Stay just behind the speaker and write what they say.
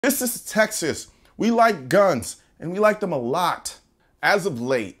This is Texas. We like guns, and we like them a lot. As of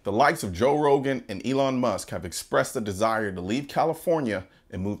late, the likes of Joe Rogan and Elon Musk have expressed a desire to leave California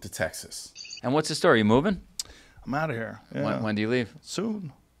and move to Texas. And what's the story? You moving? I'm out of here. Yeah. When do you leave?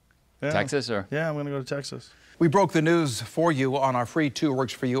 Soon. Yeah. Texas or? Yeah, I'm going to go to Texas. We broke the news for you on our free Two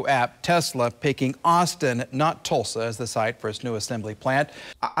Works For You app. Tesla picking Austin, not Tulsa, as the site for its new assembly plant.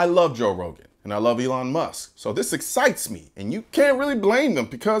 I love Joe Rogan and I love Elon Musk, so this excites me, and you can't really blame them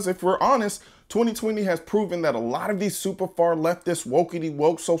because if we're honest, 2020 has proven that a lot of these super far leftist, wokey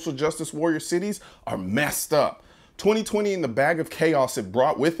woke social justice warrior cities are messed up. 2020 and the bag of chaos it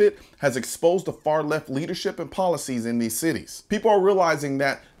brought with it has exposed the far left leadership and policies in these cities. People are realizing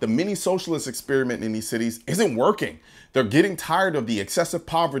that the mini socialist experiment in these cities isn't working. They're getting tired of the excessive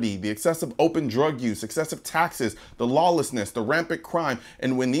poverty, the excessive open drug use, excessive taxes, the lawlessness, the rampant crime.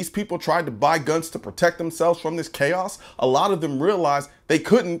 And when these people tried to buy guns to protect themselves from this chaos, a lot of them realized they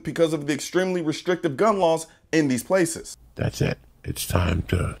couldn't because of the extremely restrictive gun laws in these places. That's it. It's time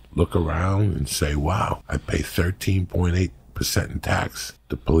to look around and say, wow, I pay 13.8% in tax.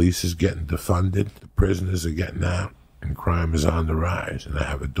 The police is getting defunded, the prisoners are getting out, and crime is on the rise, and I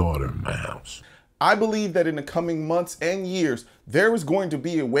have a daughter in my house. I believe that in the coming months and years, there is going to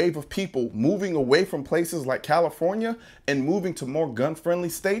be a wave of people moving away from places like California and moving to more gun-friendly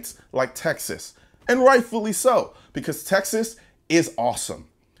states like Texas. And rightfully so, because Texas is awesome.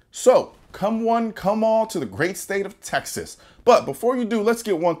 So, come one, come all to the great state of Texas. But before you do, let's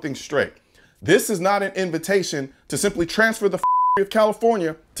get one thing straight. This is not an invitation to simply transfer the of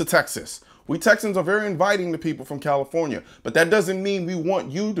California to Texas. We Texans are very inviting to people from California, but that doesn't mean we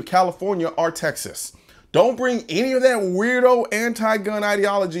want you to California or Texas. Don't bring any of that weirdo anti-gun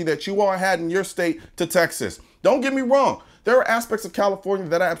ideology that you all had in your state to Texas. Don't get me wrong. There are aspects of California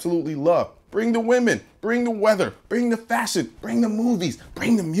that I absolutely love. Bring the women, bring the weather, bring the fashion, bring the movies,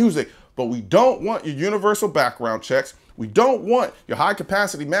 bring the music. But we don't want your universal background checks. We don't want your high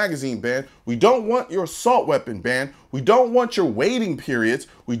capacity magazine ban. We don't want your assault weapon ban. We don't want your waiting periods.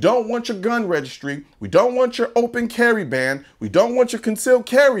 We don't want your gun registry. We don't want your open carry ban. We don't want your concealed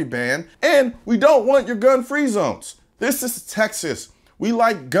carry ban. And we don't want your gun free zones. This is Texas. We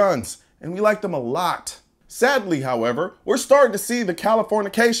like guns and we like them a lot. Sadly, however, we're starting to see the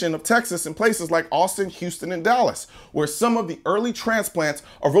Californication of Texas in places like Austin, Houston, and Dallas, where some of the early transplants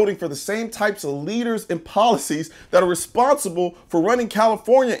are voting for the same types of leaders and policies that are responsible for running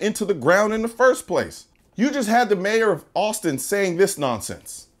California into the ground in the first place. You just had the mayor of Austin saying this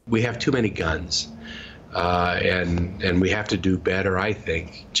nonsense. We have too many guns, and we have to do better, I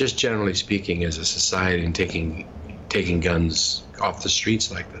think, just generally speaking, as a society, in taking guns off the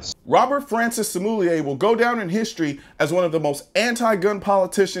streets like this. Robert Francis Sommelier will go down in history as one of the most anti-gun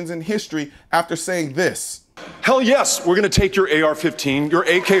politicians in history after saying this. Hell yes, we're going to take your AR-15, your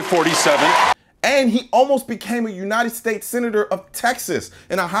AK-47. And he almost became a United States Senator of Texas,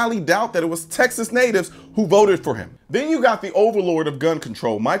 and I highly doubt that it was Texas natives who voted for him. Then you got the overlord of gun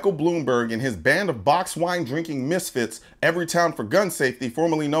control, Michael Bloomberg, and his band of box wine drinking misfits, Everytown for Gun Safety,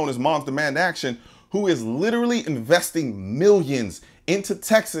 formerly known as Moms Demand Action, who is literally investing millions into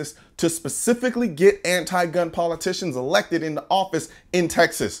Texas to specifically get anti-gun politicians elected into office in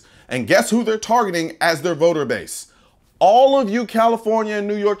Texas. And guess who they're targeting as their voter base? All of you California and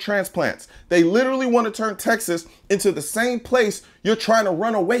New York transplants. They literally want to turn Texas into the same place you're trying to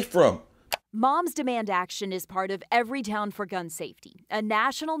run away from. Moms Demand Action is part of Everytown for Gun Safety, a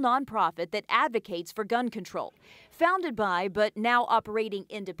national nonprofit that advocates for gun control. Founded by, but now operating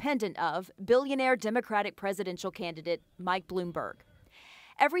independent of, billionaire Democratic presidential candidate Mike Bloomberg.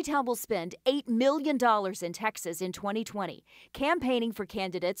 Everytown will spend $8 million in Texas in 2020, campaigning for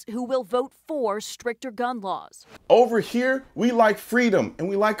candidates who will vote for stricter gun laws. Over here, we like freedom and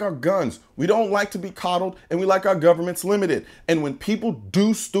we like our guns. We don't like to be coddled and we like our governments limited. And when people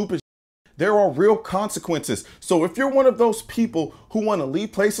do stupid there are real consequences. So if you're one of those people who want to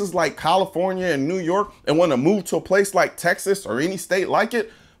leave places like California and New York and want to move to a place like Texas or any state like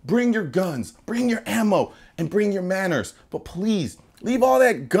it, bring your guns, bring your ammo, and bring your manners. But please, leave all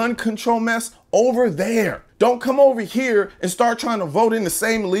that gun control mess over there. Don't come over here and start trying to vote in the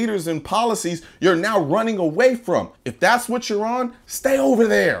same leaders and policies you're now running away from. If that's what you're on, stay over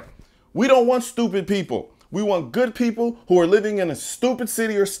there. We don't want stupid people. We want good people who are living in a stupid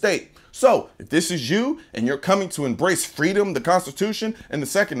city or state. So, if this is you and you're coming to embrace freedom, the Constitution, and the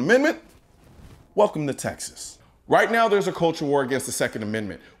Second Amendment, welcome to Texas. Right now, there's a culture war against the Second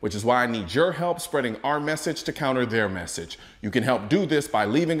Amendment, which is why I need your help spreading our message to counter their message. You can help do this by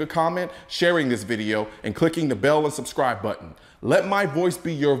leaving a comment, sharing this video, and clicking the bell and subscribe button. Let my voice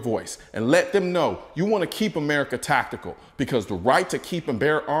be your voice, and let them know you want to keep America tactical, because the right to keep and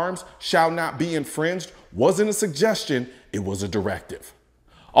bear arms shall not be infringed wasn't a suggestion, it was a directive.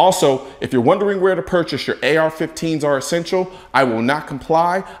 Also, if you're wondering where to purchase your AR-15s are essential, I will not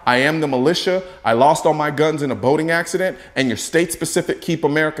comply. I am the militia. I lost all my guns in a boating accident, and your state-specific Keep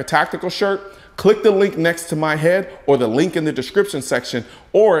America Tactical shirt, click the link next to my head or the link in the description section,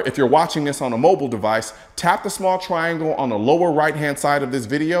 or if you're watching this on a mobile device, tap the small triangle on the lower right-hand side of this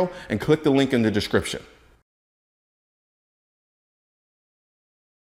video and click the link in the description.